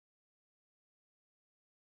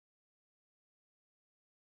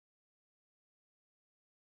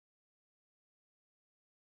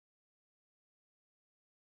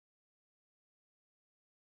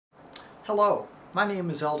Hello, my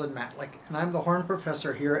name is Eldon Matlick and I'm the horn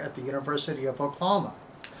professor here at the University of Oklahoma.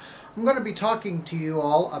 I'm going to be talking to you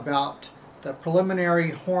all about the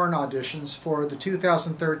preliminary horn auditions for the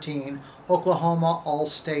 2013 Oklahoma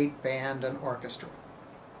All-State Band and Orchestra.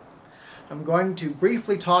 I'm going to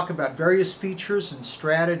briefly talk about various features and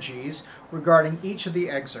strategies regarding each of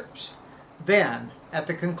the excerpts. Then, at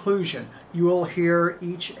the conclusion, you will hear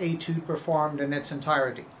each etude performed in its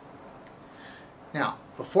entirety. Now,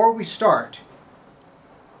 before we start,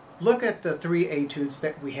 look at the three etudes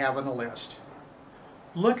that we have on the list.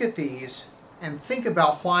 Look at these and think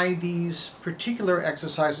about why these particular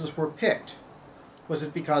exercises were picked. Was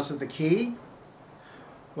it because of the key?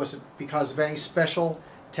 Was it because of any special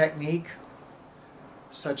technique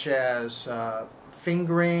such as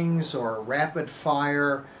fingerings or rapid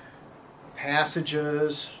fire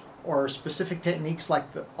passages or specific techniques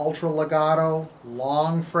like the ultra legato,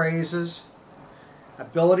 long phrases,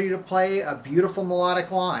 ability to play a beautiful melodic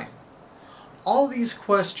line? All these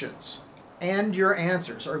questions and your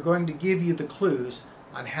answers are going to give you the clues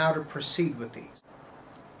on how to proceed with these.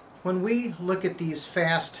 When we look at these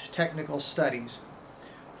fast technical studies,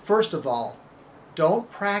 first of all, don't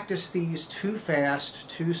practice these too fast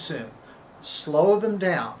too soon. Slow them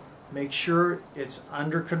down. Make sure it's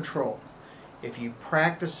under control. If you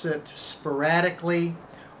practice it sporadically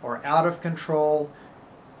or out of control,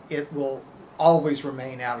 it will always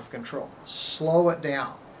remain out of control. Slow it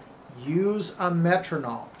down. Use a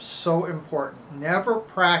metronome. So important. Never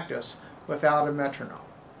practice without a metronome.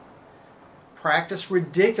 Practice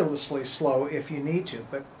ridiculously slow if you need to,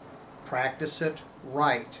 but practice it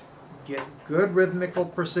right. Get good rhythmical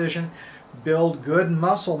precision. Build good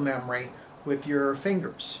muscle memory with your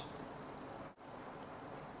fingers.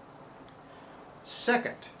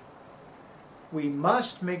 Second, we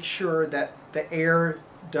must make sure that the air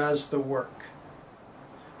does the work.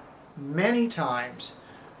 Many times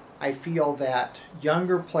I feel that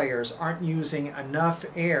younger players aren't using enough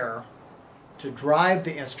air to drive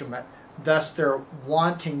the instrument, thus they're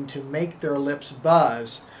wanting to make their lips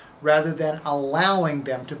buzz rather than allowing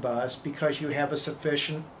them to buzz because you have a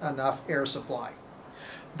sufficient enough air supply.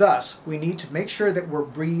 Thus, we need to make sure that we're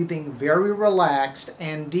breathing very relaxed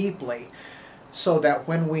and deeply so that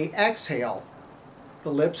when we exhale,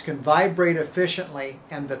 the lips can vibrate efficiently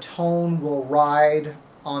and the tone will ride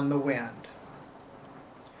on the wind.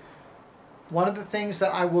 One of the things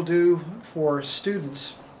that I will do for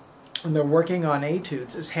students when they're working on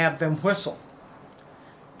etudes is have them whistle.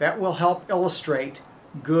 That will help illustrate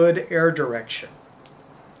good air direction.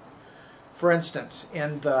 For instance,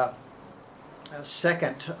 in the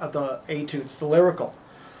second of the etudes, the lyrical,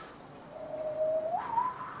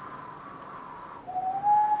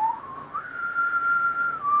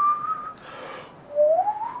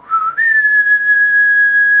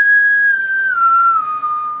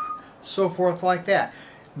 so forth like that.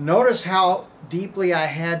 Notice how deeply I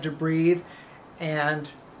had to breathe, and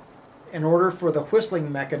in order for the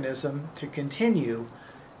whistling mechanism to continue,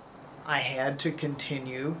 I had to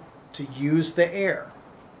continue to use the air.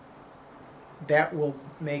 That will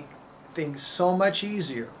make things so much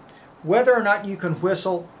easier. Whether or not you can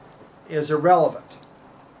whistle is irrelevant.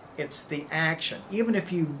 It's the action. Even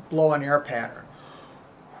if you blow an air pattern.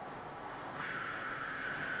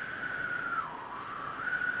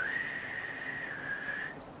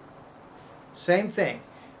 Same thing.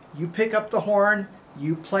 You pick up the horn,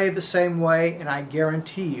 you play the same way, and I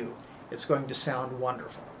guarantee you it's going to sound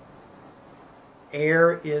wonderful.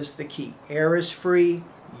 Air is the key. Air is free.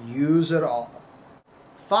 Use it all.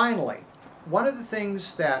 Finally, one of the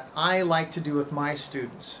things that I like to do with my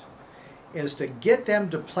students is to get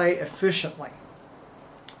them to play efficiently.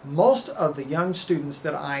 Most of the young students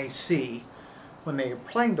that I see when they are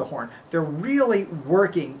playing the horn, they're really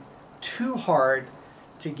working too hard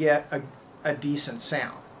to get a decent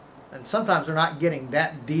sound. And sometimes they're not getting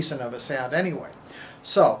that decent of a sound anyway.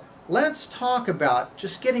 So let's talk about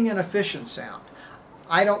just getting an efficient sound.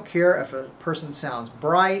 I don't care if a person sounds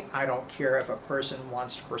bright. I don't care if a person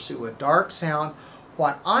wants to pursue a dark sound.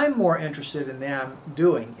 What I'm more interested in them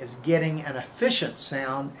doing is getting an efficient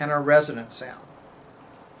sound and a resonant sound.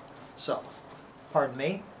 So, pardon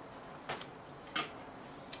me.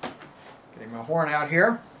 Getting my horn out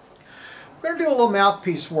here. I'm going to do a little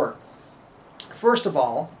mouthpiece work. First of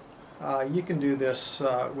all, you can do this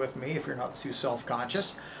with me if you're not too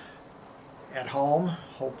self-conscious. At home,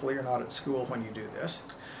 hopefully you're not at school when you do this.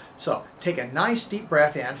 So, take a nice deep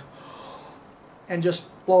breath in and just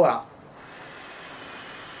blow out.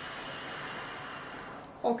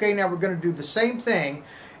 Okay, now we're going to do the same thing,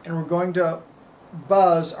 and we're going to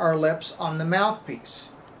buzz our lips on the mouthpiece.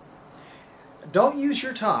 Don't use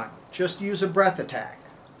your tongue. just use a breath attack.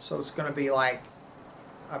 So it's going to be like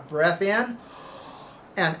a breath in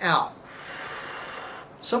and out.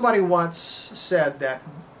 Somebody once said that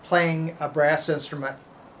playing a brass instrument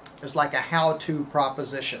is like a how-to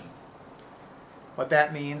proposition. What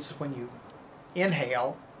that means, when you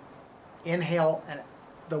inhale and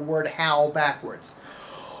the word how backwards.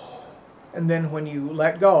 And then when you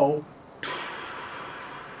let go,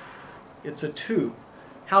 it's a to.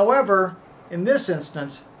 However, in this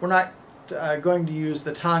instance, we're not going to use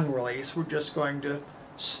the tongue release. We're just going to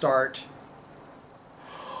start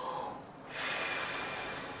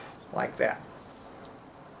like that.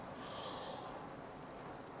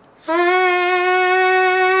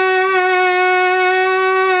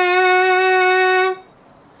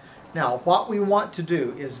 Now, what we want to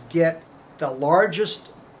do is get the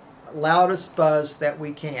largest, loudest buzz that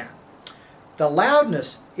we can. The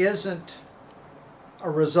loudness isn't a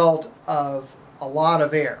result of a lot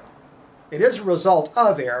of air. It is a result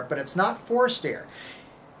of air, but it's not forced air.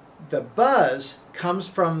 The buzz comes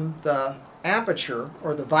from the aperture,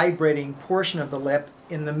 or the vibrating portion of the lip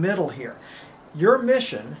in the middle here. Your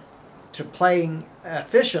mission to playing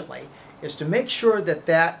efficiently is to make sure that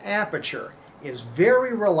that aperture is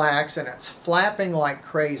very relaxed and it's flapping like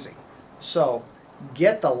crazy. So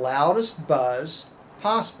get the loudest buzz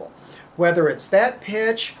possible. Whether it's that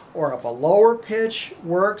pitch or if a lower pitch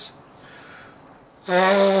works.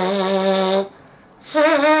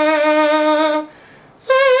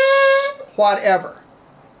 Whatever.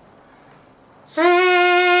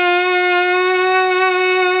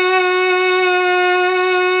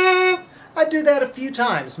 I do that a few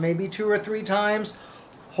times, maybe 2 or 3 times.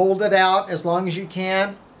 Hold it out as long as you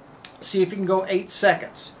can. See if you can go 8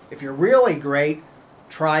 seconds. If you're really great,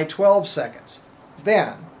 try 12 seconds.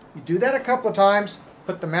 Then, you do that a couple of times,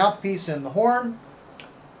 put the mouthpiece in the horn,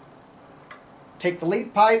 take the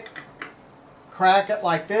lead pipe, crack it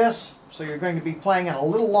like this, so you're going to be playing in a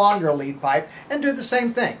little longer lead pipe, and do the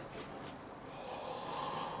same thing.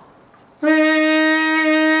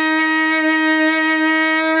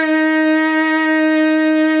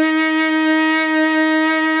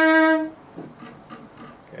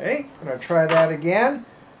 Okay, I'm going to try that again.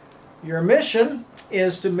 Your mission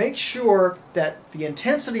is to make sure that the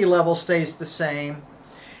intensity level stays the same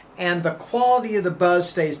and the quality of the buzz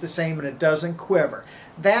stays the same and it doesn't quiver.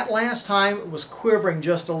 That last time it was quivering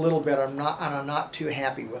just a little bit. I'm not too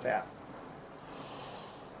happy with that.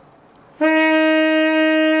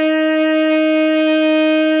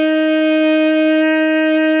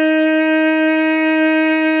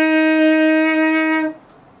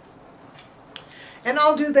 And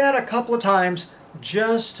I'll do that a couple of times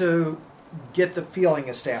just to get the feeling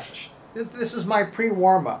established. This is my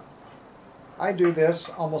pre-warm-up. I do this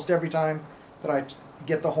almost every time that I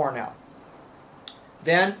get the horn out.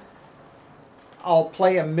 Then I'll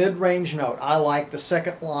play a mid-range note. I like the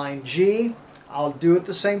second line G. I'll do it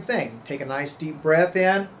the same thing. Take a nice deep breath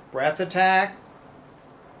in, breath attack.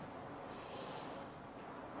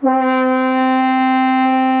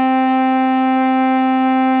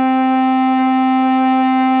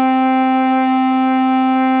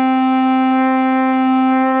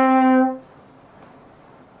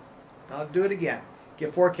 I'll do it again.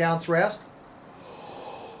 Get 4 counts rest.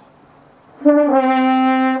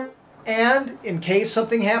 And in case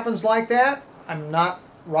something happens like that, I'm not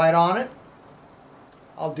right on it,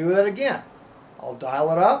 I'll do it again. I'll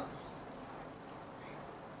dial it up.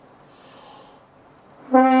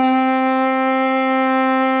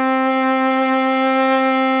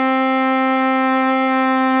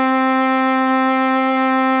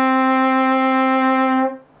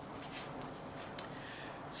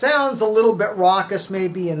 Sounds a little bit raucous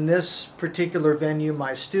maybe in this particular venue,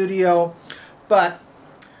 my studio, but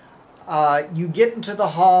you get into the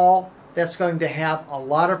hall that's going to have a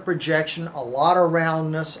lot of projection, a lot of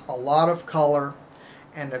roundness, a lot of color,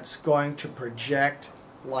 and it's going to project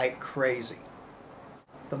like crazy.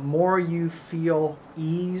 The more you feel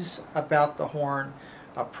ease about the horn,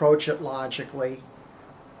 approach it logically,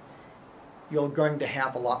 you're going to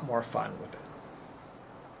have a lot more fun with it.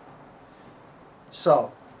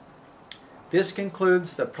 So, this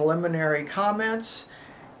concludes the preliminary comments,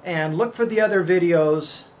 and look for the other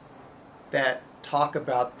videos that talk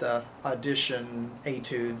about the Audition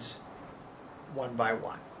etudes one by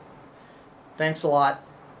one. Thanks a lot,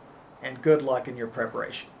 and good luck in your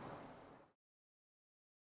preparation.